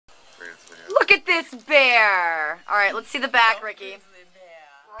Look at this bear. All right, let's see the back, Ricky.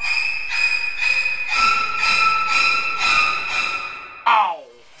 Ow.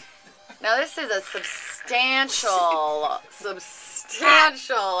 Now this is a substantial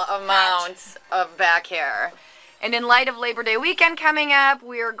amount of back hair. And in light of Labor Day weekend coming up,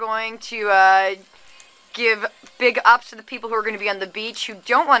 we are going to give big ups to the people who are going to be on the beach who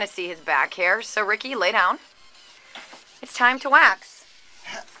don't want to see his back hair. So Ricky, lay down. It's time to wax.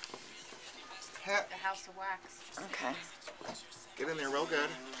 The house of wax. Okay. Get in there real good.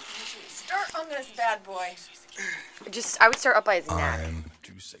 Start on this bad boy. I would start up by his neck. I'm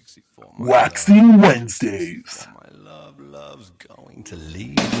too sexy for my Waxing Wednesdays. love. My love's going to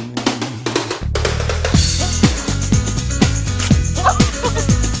leave me.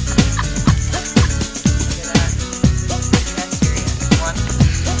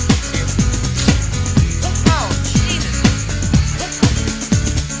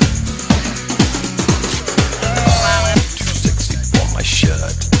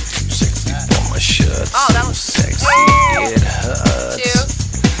 Oh, that was sexy. It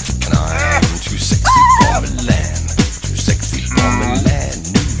hurts. And I'm too sexy for Milan. Too sexy for Milan,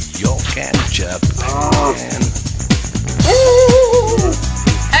 New York, and Japan.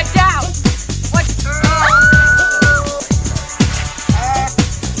 head down. What?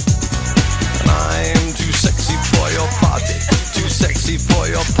 And I'm too sexy for your party. Too sexy for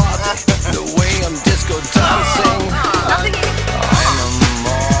your party. The way I'm disco dancing. Nothing you I'm a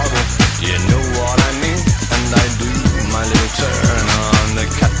model. You know what I mean? And I do my little turn on the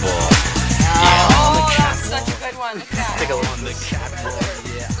catwalk. Yeah, on the catwalk. Such a good one. Take a look on the catwalk.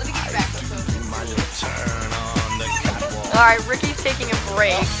 Yeah, Let me get you back. do my little turn on the catwalk. All right, Ricky's taking a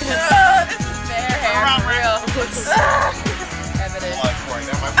break. This is bear hair for real. Evident. Blood pouring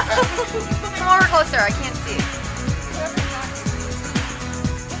down my back. Come over closer. I can't see.